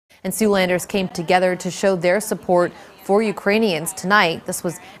And Siouxlanders came together to show their support for Ukrainians tonight. This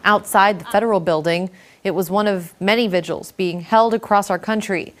was outside the federal building. It was one of many vigils being held across our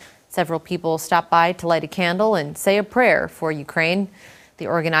country. Several people stopped by to light a candle and say a prayer for Ukraine. The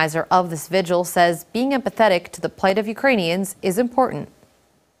organizer of this vigil says being empathetic to the plight of Ukrainians is important.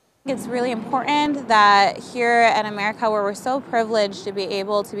 It's really important that here in America, where we're so privileged to be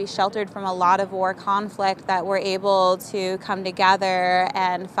able to be sheltered from a lot of war conflict, that we're able to come together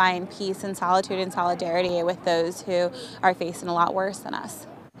and find peace and solitude and solidarity with those who are facing a lot worse than us.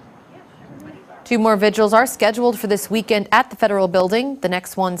 2 more vigils are scheduled for this weekend at the federal building, the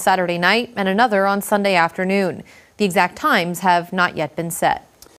next one Saturday night and another on Sunday afternoon. The exact times have not yet been set.